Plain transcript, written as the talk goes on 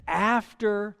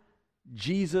after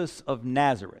Jesus of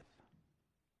Nazareth,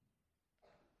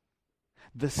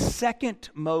 the second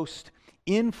most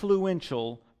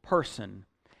influential person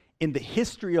in the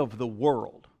history of the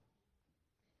world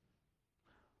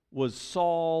was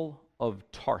Saul of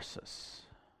Tarsus.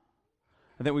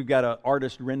 I think we've got an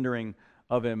artist rendering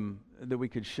of him that we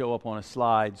could show up on a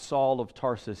slide. Saul of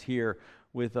Tarsus here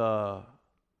with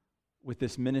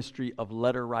this ministry of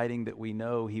letter writing that we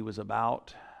know he was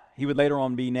about. He would later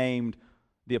on be named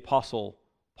the Apostle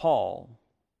Paul.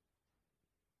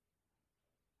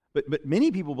 But many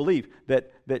people believe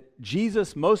that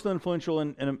Jesus, most influential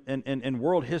in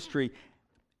world history,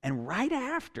 and right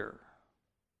after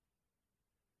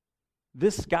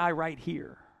this guy right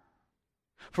here.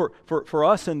 For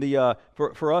us in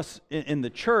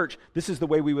the church, this is the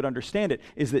way we would understand it: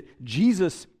 is that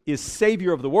Jesus is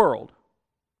Savior of the world.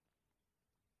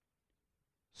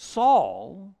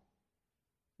 Saul,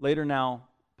 later now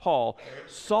Paul,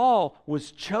 Saul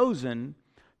was chosen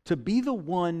to be the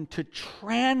one to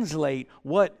translate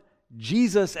what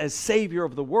Jesus as Savior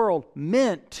of the world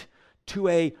meant to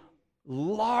a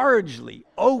largely,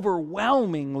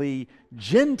 overwhelmingly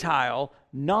Gentile,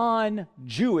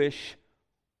 non-Jewish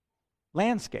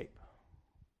landscape.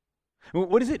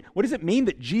 What does it mean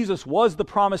that Jesus was the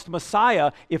promised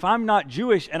Messiah if I'm not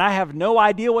Jewish and I have no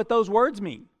idea what those words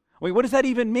mean? I mean, what does that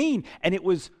even mean? And it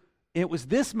was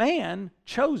this man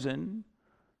chosen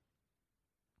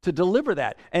to deliver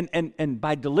that. And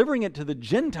by delivering it to the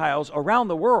Gentiles around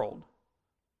the world,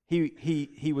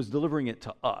 he was delivering it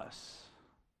to us.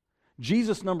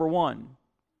 Jesus, number one.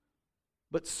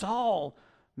 But Saul,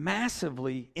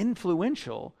 massively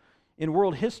influential in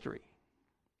world history.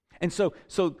 And so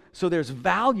there's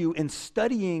value in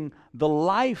studying the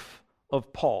life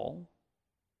of Paul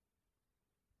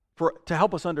to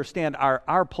help us understand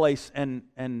our place and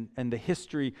the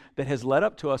history that has led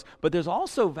up to us. But there's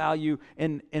also value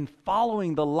in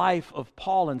following the life of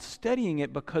Paul and studying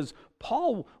it, because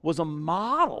Paul was a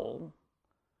model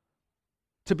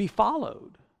to be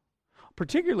followed,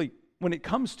 particularly when it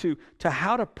comes to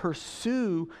how to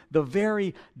pursue the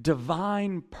very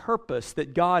divine purpose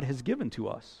that God has given to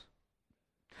us.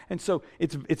 And so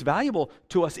it's valuable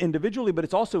to us individually, but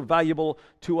it's also valuable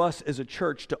to us as a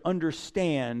church to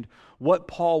understand what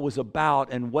Paul was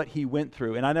about and what he went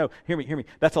through. And I know, hear me,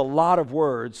 that's a lot of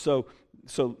words, so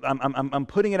I'm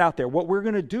putting it out there. What we're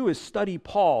going to do is study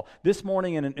Paul this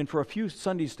morning and for a few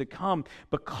Sundays to come,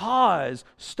 because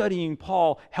studying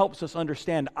Paul helps us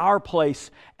understand our place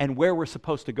and where we're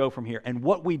supposed to go from here, and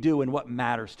what we do and what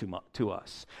matters to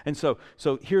us. And so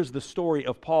here's the story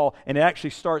of Paul, and it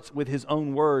actually starts with his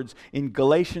own words in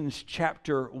Galatians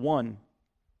chapter 1.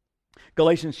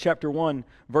 Galatians chapter 1,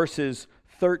 verses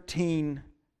 13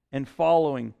 and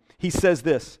following. He says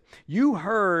this: "You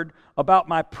heard about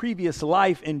my previous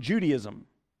life in Judaism,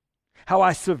 how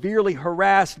I severely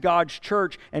harassed God's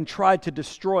church and tried to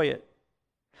destroy it.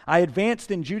 I advanced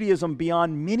in Judaism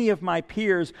beyond many of my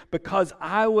peers because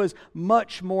I was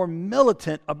much more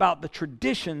militant about the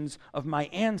traditions of my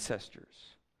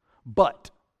ancestors.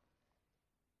 But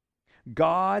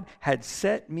God had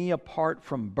set me apart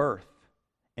from birth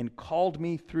and called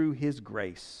me through His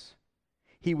grace.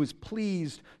 He was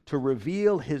pleased to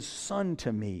reveal His Son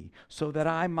to me so that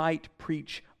I might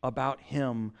preach about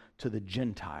Him to the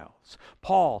Gentiles."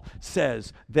 Paul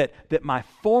says that my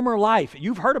former life,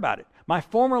 you've heard about it, my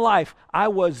former life, I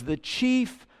was the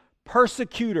chief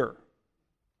persecutor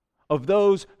of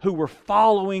those who were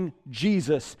following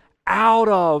Jesus out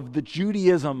of the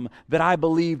Judaism that I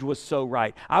believed was so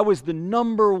right. I was the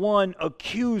number one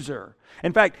accuser.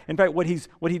 In fact, what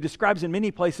he describes in many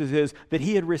places is that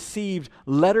he had received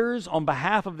letters on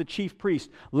behalf of the chief priest,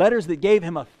 letters that gave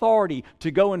him authority to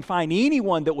go and find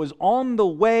anyone that was on the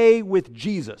way with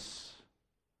Jesus.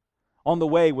 On the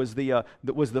way was the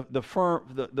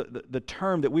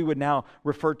term that we would now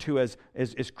refer to as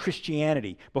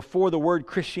Christianity. Before the word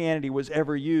Christianity was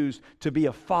ever used, to be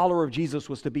a follower of Jesus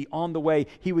was to be on the way.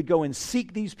 He would go and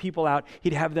seek these people out.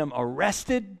 He'd have them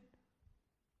arrested.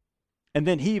 And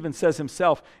then he even says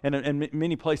himself, in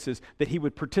many places, that he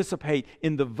would participate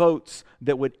in the votes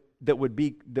that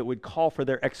would call for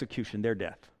their execution, their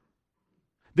death.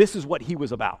 This is what he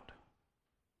was about.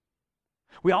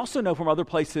 We also know from other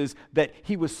places that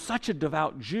he was such a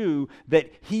devout Jew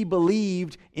that he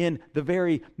believed in the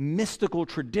very mystical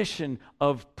tradition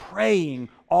of praying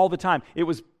all the time. It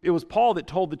was Paul that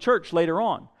told the church later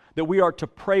on that we are to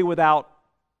pray without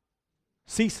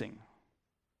ceasing.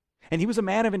 And he was a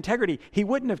man of integrity. He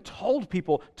wouldn't have told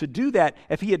people to do that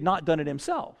if he had not done it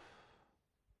himself.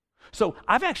 So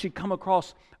I've actually come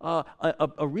across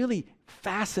a really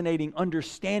fascinating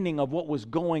understanding of what was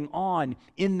going on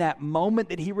in that moment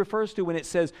that he refers to when it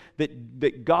says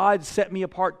that God set me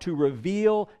apart to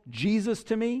reveal Jesus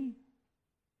to me.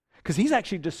 Because he's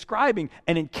actually describing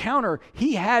an encounter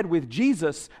he had with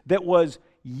Jesus that was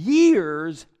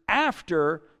years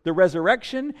after the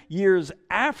resurrection, years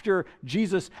after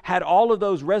Jesus had all of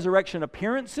those resurrection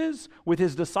appearances with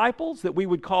his disciples that we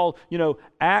would call,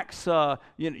 Acts,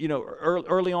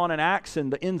 early on in Acts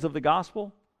and the ends of the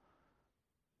gospel.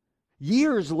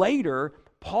 Years later,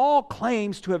 Paul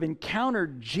claims to have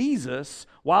encountered Jesus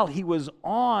while he was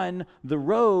on the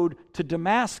road to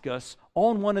Damascus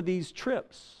on one of these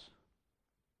trips.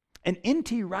 And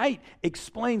N.T. Wright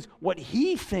explains what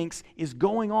he thinks is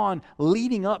going on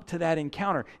leading up to that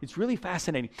encounter. It's really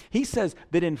fascinating. He says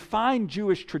that in fine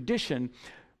Jewish tradition,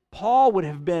 Paul would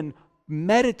have been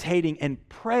meditating and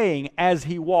praying as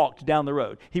he walked down the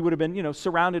road. He would have been,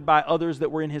 surrounded by others that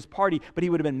were in his party, but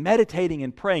he would have been meditating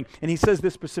and praying. And he says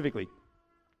this specifically,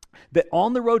 that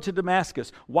on the road to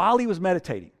Damascus, while he was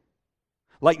meditating,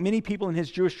 like many people in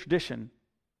his Jewish tradition,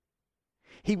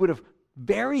 he would have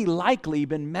very likely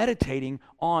been meditating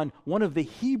on one of the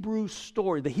Hebrew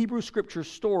scripture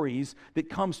stories that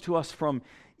comes to us from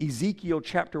Ezekiel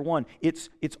chapter 1. It's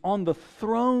on the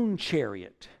throne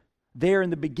chariot there in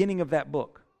the beginning of that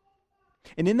book.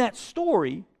 And in that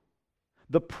story,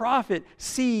 the prophet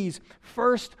sees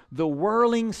first the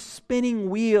whirling, spinning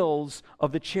wheels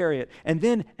of the chariot. And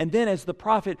then as the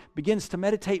prophet begins to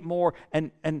meditate more,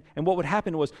 and what would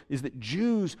happen is that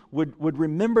Jews would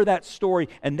remember that story,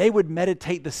 and they would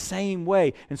meditate the same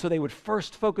way. And so they would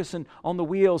first focus on the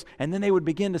wheels, and then they would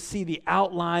begin to see the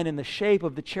outline and the shape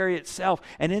of the chariot itself.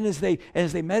 And then as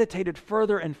they meditated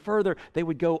further and further, they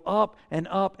would go up and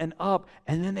up and up,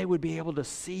 and then they would be able to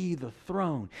see the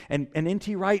throne. And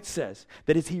N.T. Wright says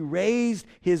that as he raised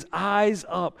his eyes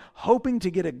up, hoping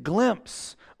to get a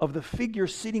glimpse of the figure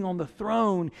sitting on the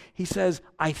throne, he says,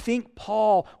 I think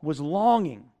Paul was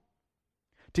longing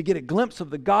to get a glimpse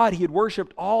of the God he had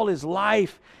worshiped all his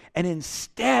life, and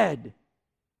instead,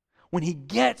 when he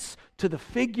gets to the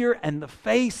figure and the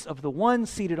face of the one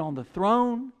seated on the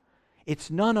throne,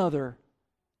 it's none other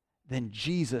than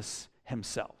Jesus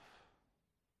himself,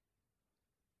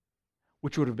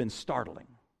 which would have been startling.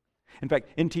 In fact,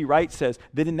 N.T. Wright says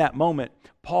that in that moment,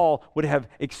 Paul would have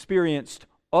experienced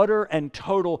utter and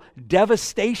total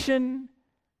devastation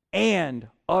and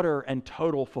utter and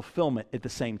total fulfillment at the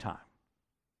same time.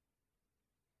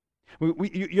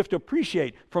 You have to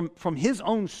appreciate from his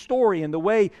own story and the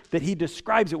way that he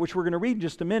describes it, which we're going to read in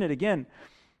just a minute again,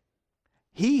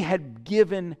 he had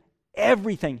given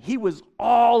everything. He was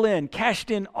all in,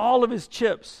 cashed in all of his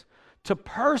chips to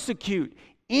persecute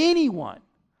anyone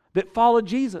that followed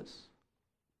Jesus.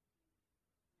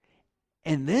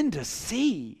 And then to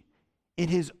see in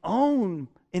his own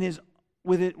head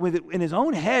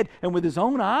and with his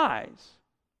own eyes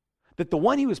that the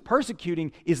one he was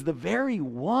persecuting is the very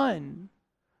one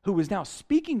who was now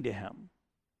speaking to him.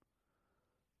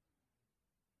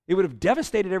 It would have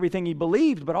devastated everything he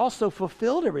believed, but also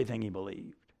fulfilled everything he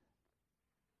believed.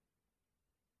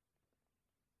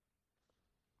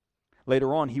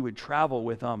 Later on, he would travel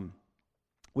with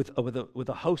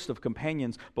a host of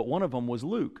companions, but one of them was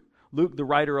Luke. Luke, the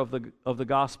writer of the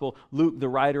gospel. Luke, the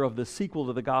writer of the sequel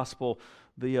to the gospel,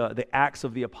 the Acts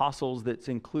of the Apostles that's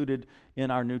included in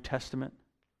our New Testament.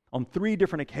 On 3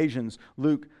 different occasions,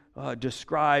 Luke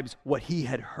describes what he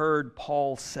had heard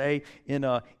Paul say in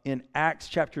Acts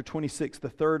chapter 26, the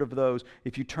third of those.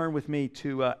 If you turn with me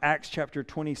to Acts chapter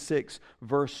 26,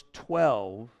 verse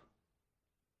 12,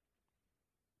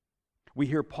 we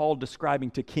hear Paul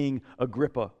describing to King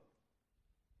Agrippa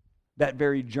that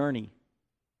very journey.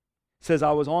 It says,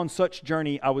 I was on such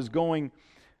journey, I was going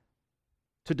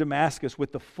to Damascus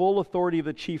with the full authority of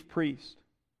the chief priest.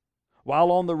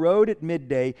 While on the road at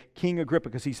midday, King Agrippa,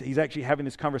 because he's actually having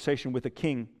this conversation with a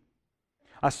king,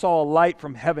 I saw a light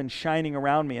from heaven shining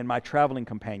around me and my traveling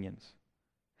companions.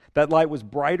 That light was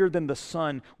brighter than the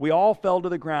sun. We all fell to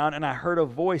the ground, and I heard a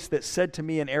voice that said to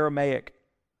me in Aramaic,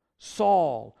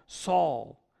 Saul,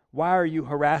 Saul, why are you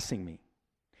harassing me?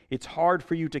 It's hard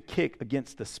for you to kick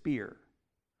against the spear.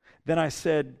 Then I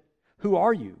said, who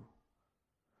are you,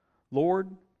 Lord?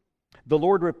 The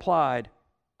Lord replied,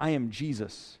 I am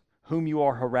Jesus, whom you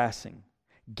are harassing.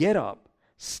 Get up,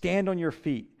 stand on your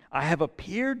feet. I have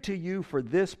appeared to you for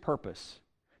this purpose,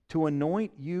 to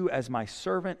anoint you as my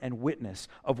servant and witness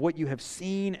of what you have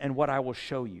seen and what I will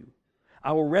show you.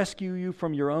 I will rescue you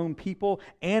from your own people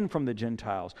and from the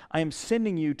Gentiles. I am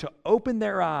sending you to open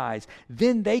their eyes.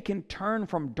 Then they can turn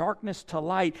from darkness to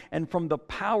light and from the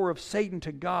power of Satan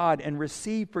to God and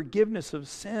receive forgiveness of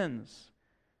sins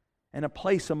and a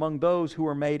place among those who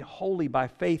are made holy by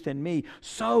faith in me.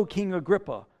 So, King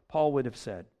Agrippa, Paul would have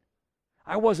said,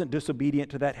 I wasn't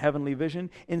disobedient to that heavenly vision.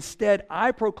 Instead,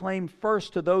 I proclaimed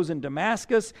first to those in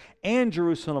Damascus and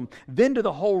Jerusalem, then to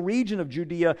the whole region of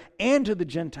Judea and to the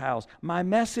Gentiles. My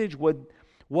message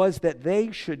was that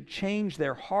they should change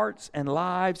their hearts and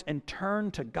lives and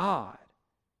turn to God,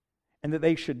 and that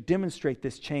they should demonstrate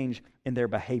this change in their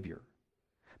behavior.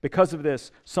 Because of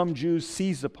this, some Jews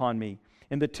seized upon me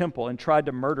in the temple and tried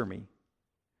to murder me.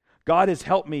 God has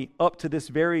helped me up to this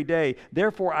very day.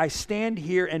 Therefore, I stand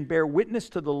here and bear witness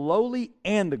to the lowly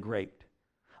and the great.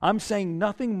 I'm saying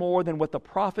nothing more than what the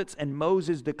prophets and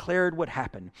Moses declared would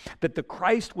happen, that the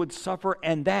Christ would suffer,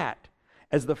 and that,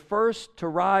 as the first to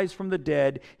rise from the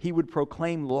dead, he would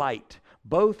proclaim light,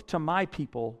 both to my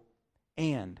people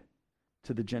and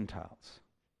to the Gentiles.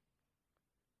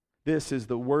 This is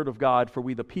the word of God for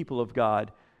we the people of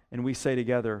God, and we say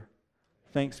together,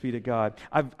 thanks be to God.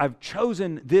 I've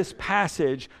chosen this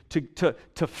passage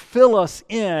to fill us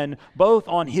in both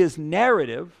on his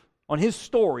narrative, on his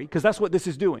story, because that's what this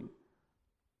is doing.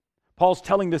 Paul's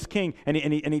telling this king, and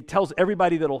he tells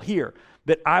everybody that'll hear,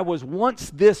 that I was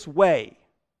once this way,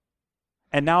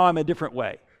 and now I'm a different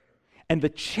way. And the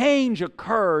change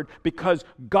occurred because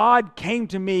God came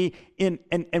to me and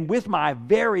with my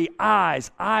very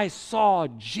eyes, I saw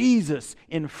Jesus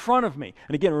in front of me.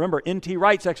 And again, remember, N.T.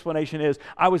 Wright's explanation is,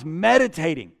 I was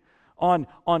meditating on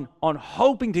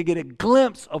hoping to get a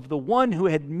glimpse of the one who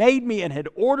had made me and had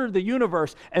ordered the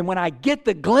universe. And when I get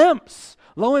the glimpse,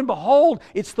 lo and behold,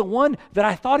 it's the one that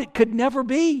I thought it could never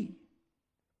be.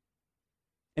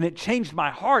 And it changed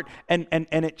my heart, and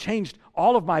it changed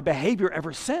all of my behavior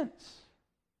ever since.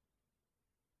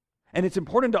 And it's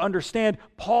important to understand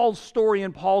Paul's story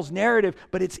and Paul's narrative,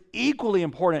 but it's equally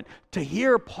important to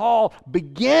hear Paul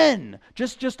begin,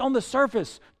 just on the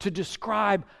surface, to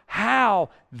describe how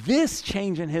this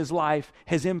change in his life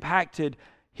has impacted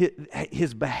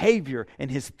his behavior and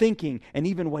his thinking and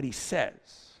even what he says.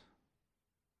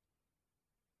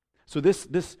 So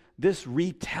this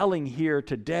retelling here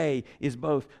today is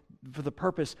both for the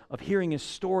purpose of hearing his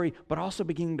story, but also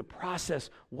beginning to process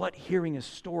what hearing his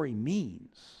story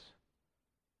means.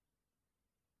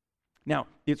 Now,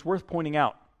 it's worth pointing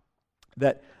out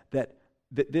that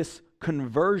this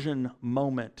conversion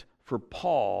moment for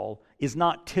Paul is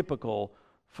not typical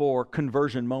for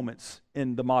conversion moments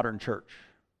in the modern church.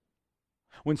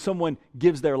 When someone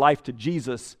gives their life to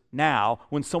Jesus now,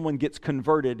 when someone gets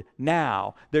converted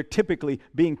now, they're typically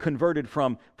being converted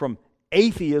from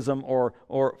atheism or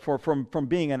from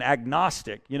being an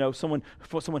agnostic, someone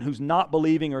who's not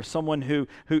believing, or someone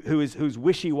who's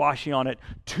wishy-washy on it,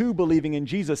 to believing in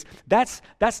Jesus. That's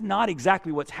not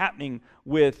exactly what's happening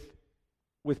with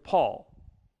Paul.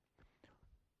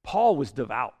 Paul was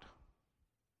devout.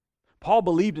 Paul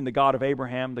believed in the God of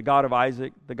Abraham, the God of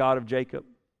Isaac, the God of Jacob.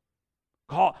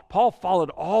 Paul followed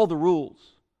all the rules.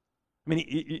 I mean,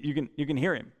 you can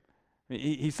hear him.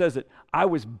 He says that I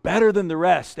was better than the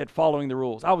rest at following the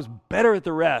rules. I was better at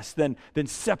the rest than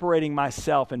separating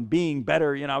myself and being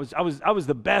better. I was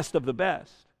the best of the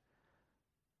best.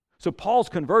 So Paul's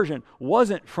conversion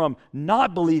wasn't from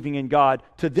not believing in God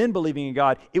to then believing in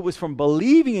God. It was from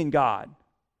believing in God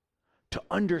to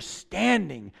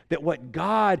understanding that what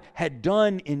God had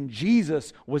done in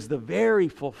Jesus was the very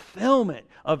fulfillment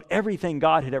of everything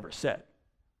God had ever said.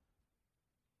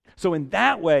 So in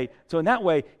that way,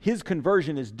 his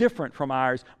conversion is different from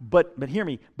ours, but hear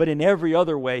me, but in every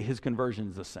other way, his conversion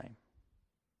is the same.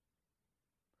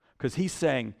 Because he's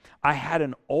saying, I had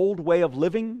an old way of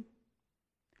living,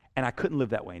 and I couldn't live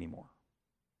that way anymore.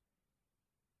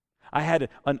 I had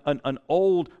an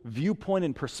old viewpoint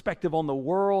and perspective on the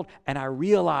world, and I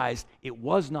realized it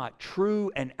was not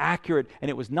true and accurate, and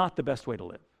it was not the best way to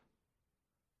live.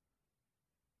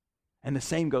 And the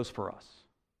same goes for us.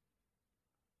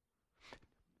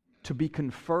 To be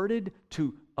converted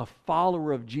to a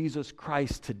follower of Jesus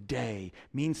Christ today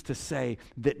means to say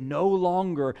that no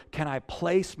longer can I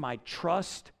place my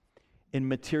trust in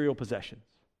material possessions.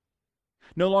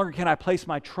 No longer can I place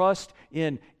my trust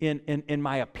in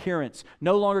my appearance.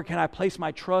 No longer can I place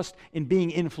my trust in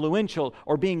being influential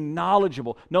or being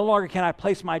knowledgeable. No longer can I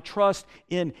place my trust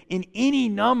in any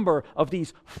number of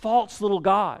these false little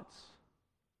gods.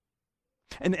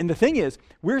 And the thing is,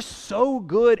 we're so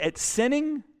good at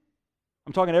sinning.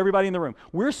 I'm talking to everybody in the room.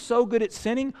 We're so good at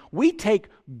sinning, we take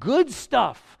good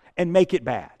stuff and make it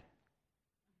bad.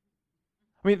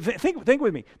 I mean, think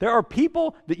with me. There are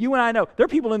people that you and I know, there are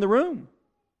people in the room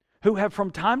who have from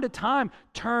time to time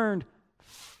turned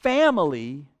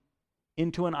family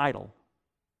into an idol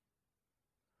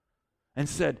and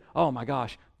said, oh my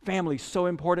gosh, family's so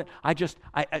important.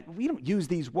 We don't use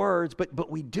these words, but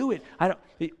we do it.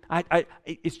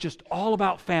 It's just all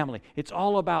about family. It's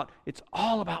all about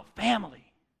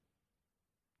family.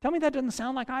 Tell me that doesn't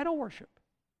sound like idol worship.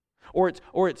 Or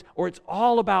it's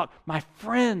all about my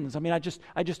friends. I mean, I'm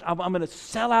going to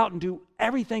sell out and do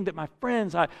everything that my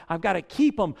friends, I've got to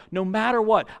keep them no matter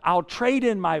what. I'll trade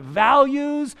in my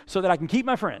values so that I can keep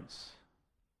my friends.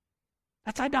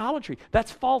 That's idolatry.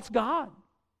 That's false God.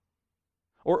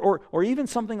 Or even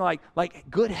something like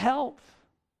good health.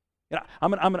 You know,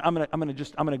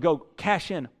 I'm gonna go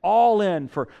cash in all in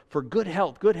for good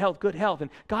health. And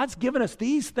God's given us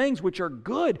these things which are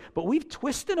good, but we've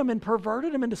twisted them and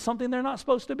perverted them into something they're not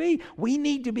supposed to be. We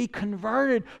need to be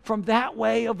converted from that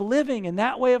way of living and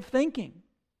that way of thinking.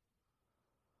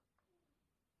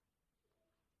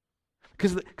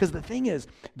 Because the thing is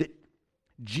that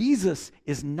Jesus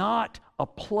is not a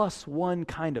 +1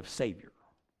 kind of Savior.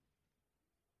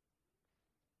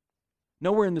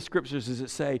 Nowhere in the Scriptures does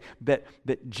it say that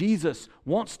Jesus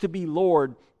wants to be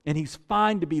Lord and He's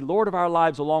fine to be Lord of our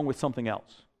lives along with something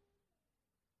else.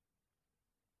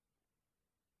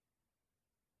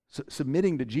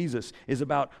 Submitting to Jesus is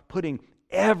about putting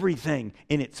everything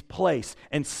in its place.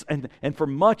 And for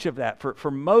much of that,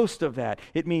 for most of that,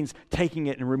 it means taking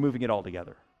it and removing it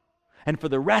altogether. And for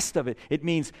the rest of it, it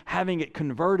means having it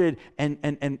converted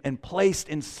and placed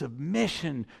in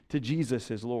submission to Jesus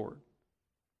as Lord.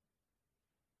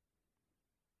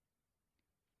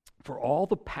 For all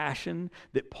the passion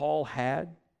that Paul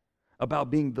had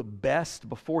about being the best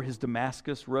before his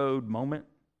Damascus Road moment,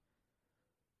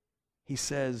 he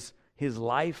says his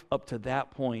life up to that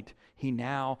point, he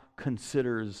now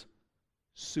considers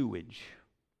sewage.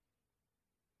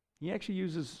 He actually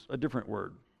uses a different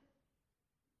word.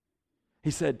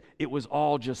 He said it was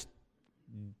all just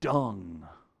dung.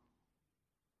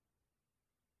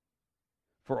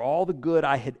 For all the good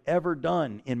I had ever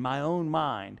done in my own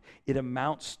mind, it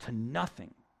amounts to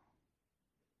nothing.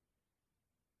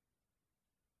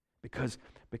 Because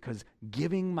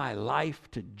giving my life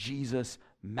to Jesus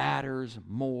matters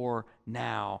more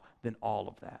now than all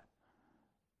of that.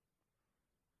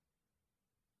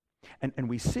 And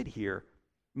we sit here,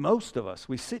 most of us,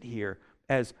 we sit here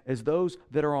as those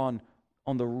that are on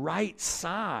the right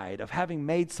side of having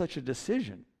made such a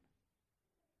decision.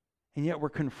 And yet we're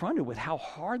confronted with how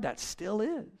hard that still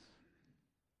is.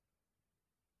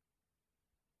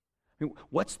 I mean,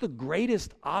 what's the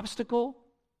greatest obstacle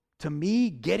to me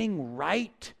getting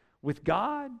right with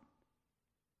God?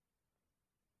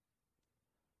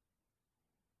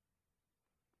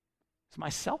 It's my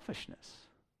selfishness.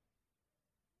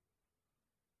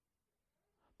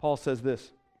 Paul says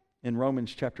this in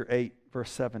Romans chapter 8,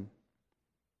 verse 7.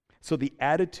 So the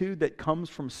attitude that comes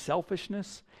from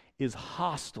selfishness is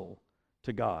hostile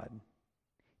to God.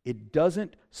 It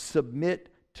doesn't submit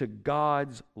to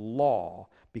God's law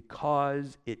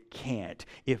because it can't.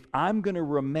 If I'm going to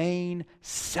remain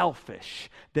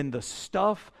selfish, then the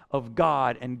stuff of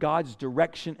God and God's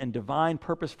direction and divine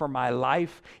purpose for my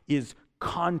life is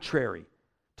contrary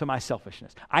to my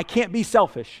selfishness. I can't be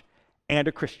selfish and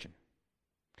a Christian.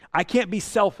 I can't be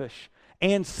selfish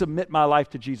and submit my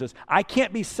life to Jesus. I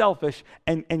can't be selfish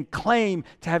and claim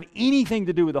to have anything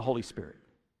to do with the Holy Spirit.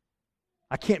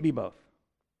 I can't be both.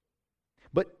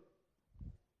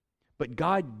 But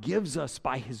God gives us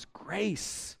by His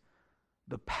grace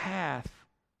the path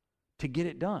to get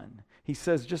it done. He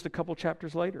says just a couple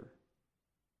chapters later.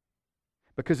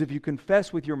 Because if you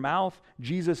confess with your mouth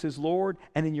Jesus is Lord,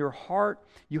 and in your heart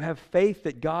you have faith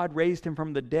that God raised Him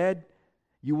from the dead,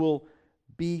 you will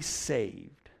be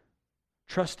saved.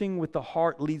 Trusting with the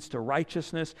heart leads to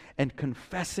righteousness, and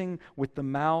confessing with the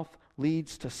mouth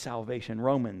leads to salvation.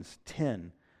 Romans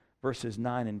 10, verses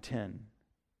 9 and 10.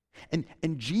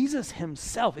 And Jesus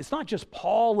Himself, it's not just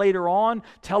Paul later on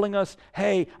telling us,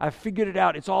 hey, I figured it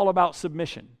out, it's all about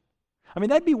submission. I mean,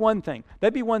 that'd be one thing.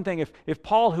 That'd be one thing if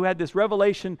Paul, who had this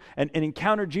revelation and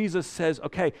encountered Jesus, says,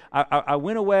 okay, I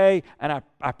went away and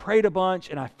I prayed a bunch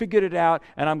and I figured it out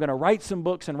and I'm going to write some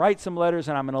books and write some letters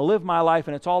and I'm going to live my life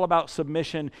and it's all about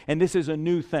submission and this is a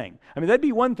new thing. I mean, that'd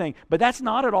be one thing, but that's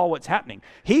not at all what's happening.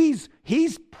 He's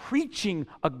preaching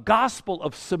a gospel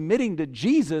of submitting to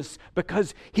Jesus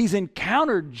because he's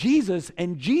encountered Jesus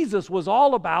and Jesus was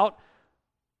all about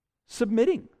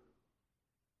submitting.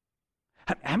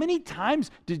 How many times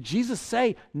did Jesus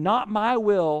say, not my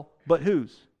will, but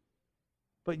whose?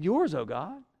 But yours, oh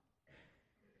God.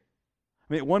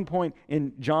 I mean, at one point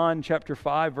in John chapter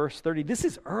 5, verse 30, this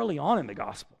is early on in the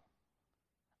gospel.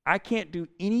 I can't do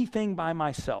anything by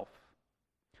myself.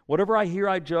 Whatever I hear,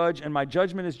 I judge, and my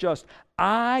judgment is just.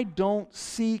 I don't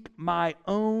seek my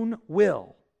own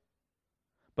will,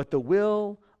 but the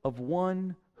will of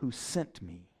one who sent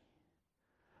me.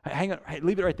 Hang on,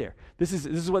 leave it right there. This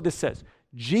is what this says.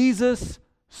 Jesus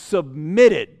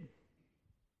submitted.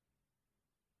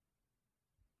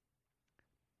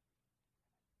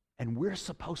 And we're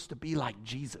supposed to be like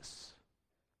Jesus.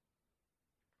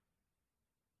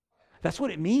 That's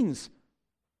what it means.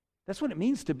 That's what it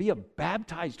means to be a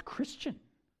baptized Christian.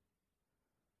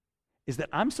 Is that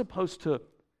I'm supposed to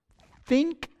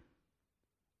think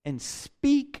and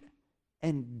speak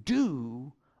and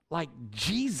do like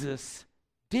Jesus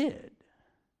did.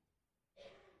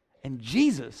 And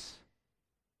Jesus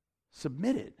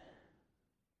submitted.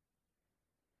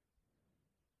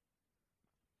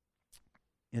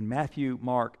 In Matthew,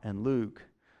 Mark, and Luke,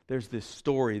 there's this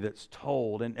story that's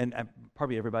told, and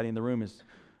probably everybody in the room is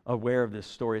aware of this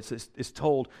story. It's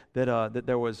told that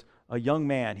there was a young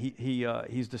man.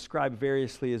 He's described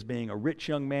variously as being a rich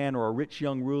young man or a rich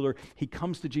young ruler. He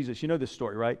comes to Jesus. You know this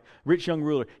story, right? Rich young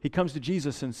ruler. He comes to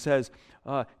Jesus and says,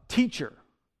 "Teacher,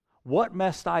 what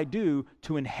must I do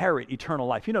to inherit eternal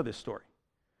life?" You know this story.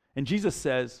 And Jesus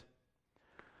says,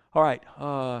 "All right,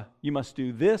 you must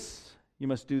do this. You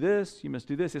must do this, you must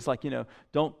do this." It's like,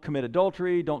 don't commit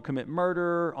adultery, don't commit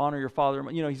murder, honor your father.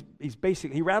 He's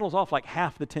basically, he rattles off like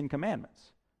half the 10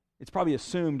 commandments. It's probably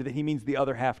assumed that he means the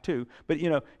other half too. But,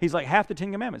 he's like half the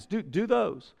 10 commandments. Do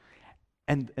those.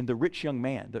 And the rich young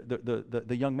man,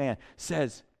 the young man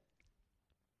says,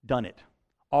 "Done it.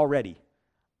 Already.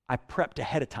 I prepped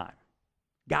ahead of time.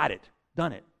 Got it.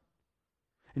 Done it."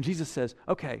 And Jesus says,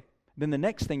 "Okay, then the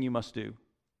next thing you must do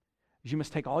is you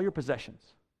must take all your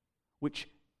possessions, which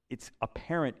it's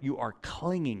apparent you are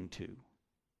clinging to,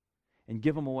 and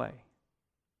give them away."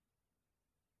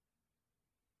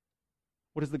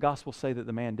 What does the gospel say that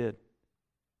the man did?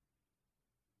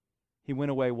 He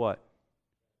went away what?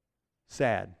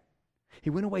 Sad. He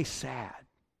went away sad.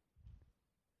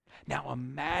 Now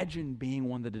imagine being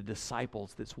one of the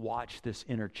disciples that's watched this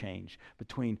interchange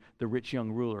between the rich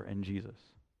young ruler and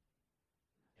Jesus.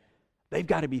 They've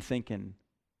got to be thinking,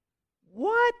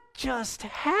 what just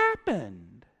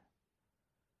happened?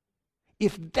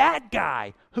 If that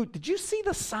guy, did you see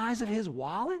the size of his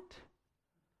wallet?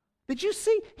 Did you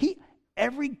see,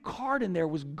 every card in there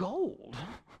was gold,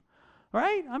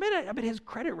 right? I bet his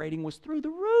credit rating was through the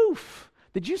roof.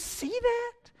 Did you see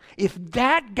that? If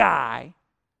that guy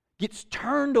gets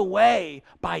turned away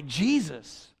by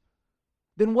Jesus,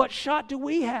 then what shot do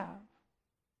we have?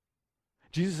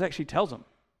 Jesus actually tells him,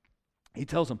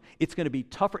 it's going to be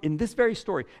tougher, in this very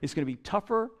story, it's going to be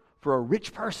tougher for a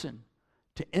rich person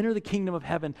to enter the kingdom of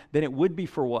heaven than it would be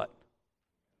for what?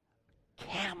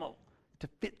 Camel to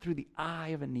fit through the eye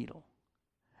of a needle.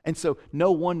 And so,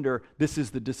 no wonder this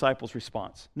is the disciples'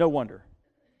 response. No wonder.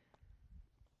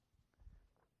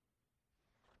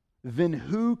 Then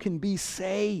who can be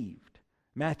saved?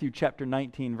 Matthew chapter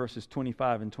 19, verses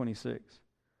 25 and 26.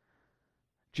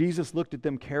 Jesus looked at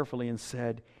them carefully and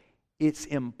said, "It's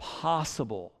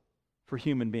impossible for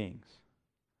human beings."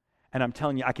 And I'm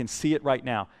telling you, I can see it right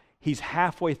now. He's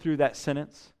halfway through that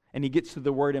sentence, and he gets to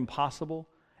the word impossible,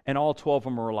 and all 12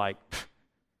 of them are like,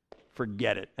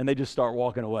 "Forget it." And they just start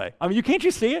walking away. I mean, can't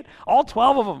you see it? All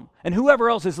 12 of them, and whoever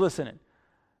else is listening.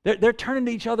 They're turning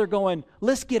to each other going,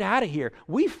 "Let's get out of here.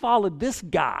 We followed this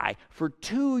guy for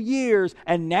 2 years,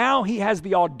 and now he has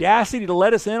the audacity to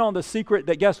let us in on the secret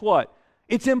that, guess what?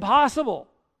 It's impossible.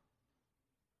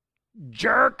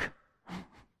 Jerk."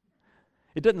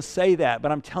 It doesn't say that,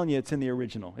 but I'm telling you, it's in the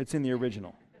original. It's in the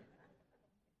original.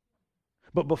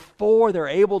 But before they're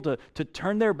able to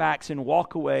turn their backs and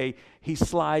walk away, he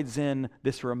slides in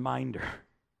this reminder.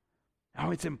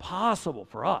 Now, it's impossible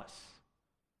for us,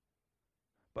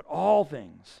 but all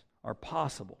things are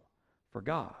possible for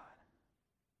God.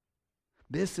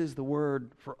 This is the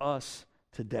word for us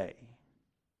today.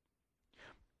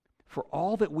 For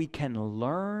all that we can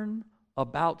learn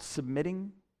about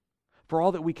submitting, for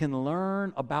all that we can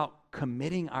learn about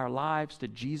committing our lives to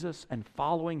Jesus and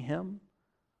following him,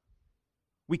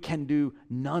 we can do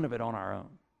none of it on our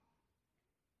own.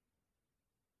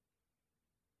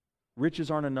 Riches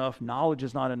aren't enough, knowledge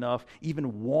is not enough,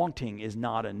 even wanting is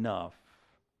not enough.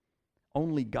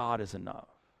 Only God is enough.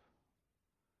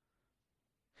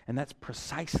 And that's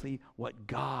precisely what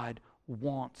God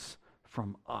wants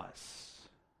from us.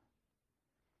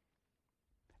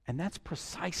 And that's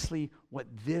precisely what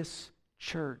this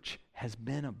church has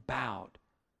been about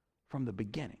from the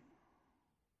beginning.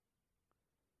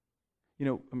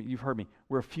 you've heard me.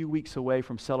 We're a few weeks away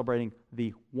from celebrating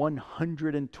the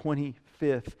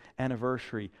 125th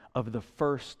anniversary of the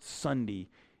first Sunday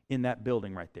in that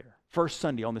building right there. First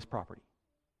Sunday on this property.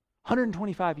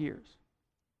 125 years.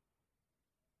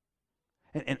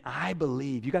 And I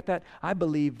believe, you got that? I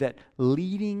believe that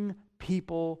leading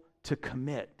people to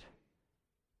commit,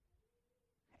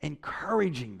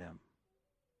 encouraging them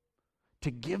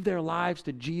to give their lives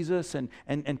to Jesus and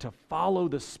to follow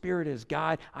the Spirit as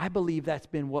guide, I believe that's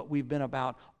been what we've been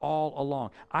about all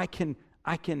along. I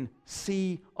can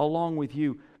see along with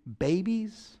you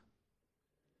babies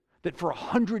that for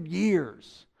 100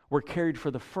 years were carried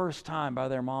for the first time by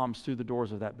their moms through the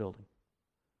doors of that building.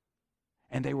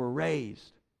 And they were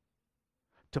raised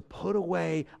to put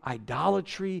away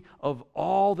idolatry of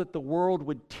all that the world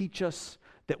would teach us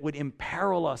that would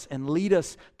imperil us and lead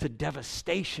us to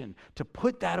devastation, to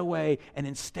put that away and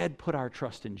instead put our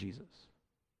trust in Jesus.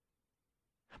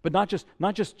 But not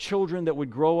just children that would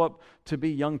grow up to be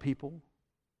young people,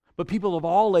 but people of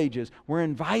all ages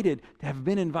have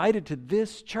been invited to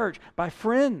this church by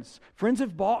friends. Friends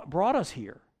have brought us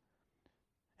here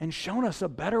and shown us a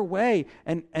better way.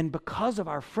 And because of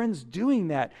our friends doing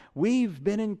that, we've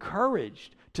been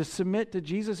encouraged to submit to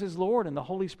Jesus as Lord and the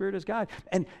Holy Spirit as God.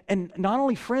 And not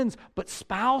only friends, but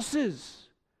spouses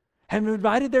have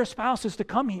invited their spouses to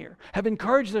come here, have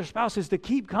encouraged their spouses to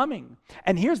keep coming.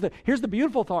 And here's the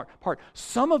beautiful part.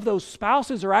 Some of those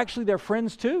spouses are actually their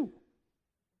friends too.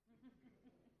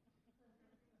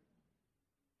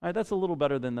 All right, that's a little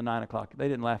better than the 9 o'clock. They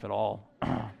didn't laugh at all.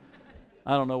 I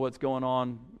don't know what's going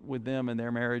on with them and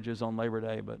their marriages on Labor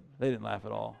Day, but they didn't laugh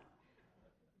at all.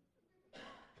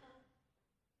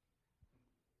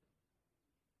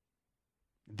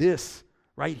 This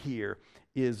right here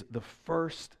is the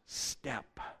first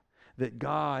step that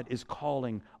God is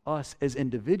calling us as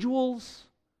individuals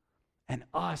and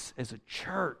us as a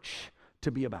church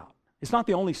to be about. It's not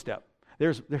the only step.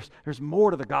 There's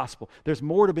more to the gospel. There's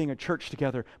more to being a church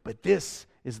together, but this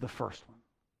is the first one.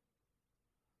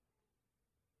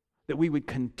 That we would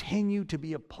continue to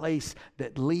be a place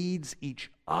that leads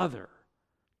each other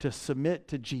to submit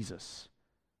to Jesus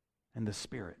and the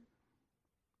Spirit.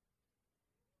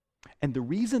 And the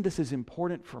reason this is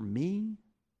important for me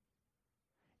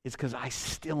is because I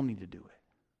still need to do it.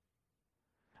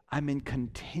 I'm in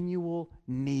continual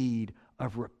need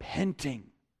of repenting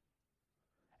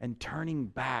and turning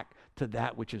back to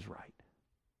that which is right.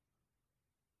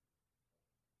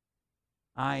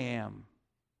 I am,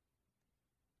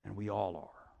 and we all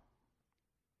are.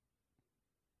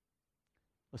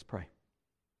 Let's pray.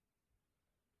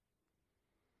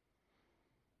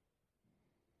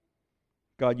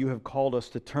 God, you have called us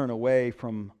to turn away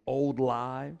from old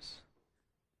lives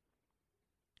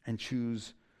and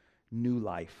choose new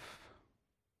life,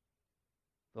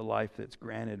 the life that's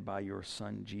granted by your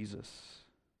Son, Jesus.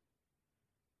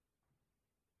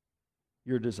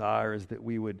 Your desire is that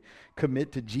we would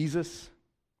commit to Jesus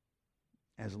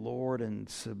as Lord and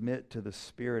submit to the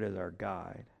Spirit as our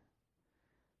guide.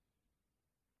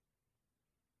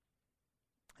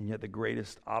 And yet the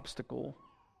greatest obstacle,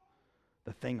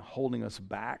 the thing holding us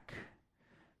back,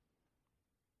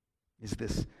 is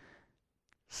this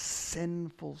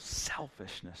sinful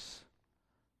selfishness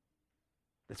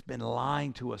that's been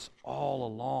lying to us all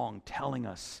along, telling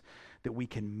us that we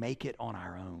can make it on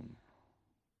our own.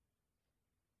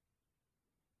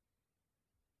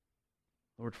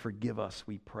 Lord, forgive us,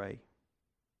 we pray.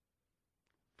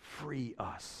 Free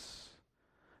us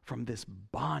from this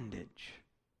bondage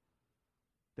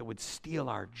that would steal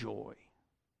our joy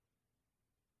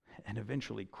and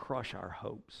eventually crush our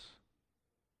hopes.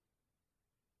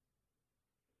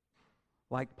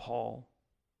 Like Paul,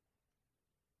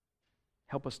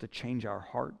 help us to change our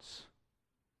hearts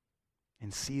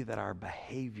and see that our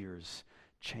behaviors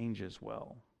change as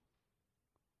well.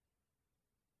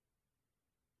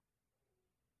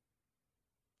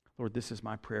 Lord, this is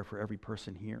my prayer for every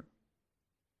person here.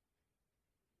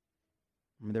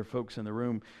 I mean, there are folks in the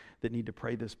room that need to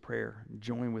pray this prayer.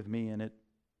 Join with me in it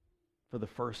for the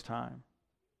first time.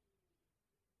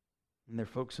 And there are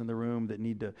folks in the room that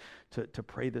need to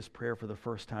pray this prayer for the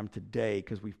first time today,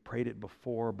 because we've prayed it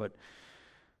before, but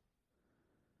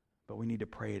we need to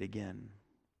pray it again.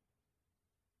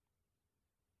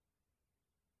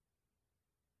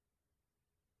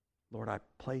 Lord, I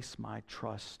place my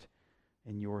trust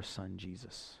in your Son,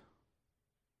 Jesus.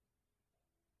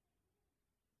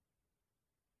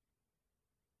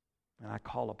 And I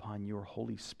call upon your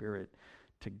Holy Spirit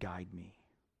to guide me.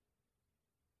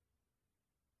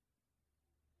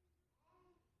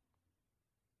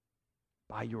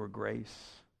 By your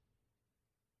grace,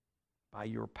 by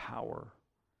your power,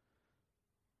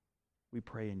 We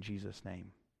pray in Jesus'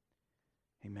 name.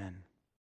 Amen.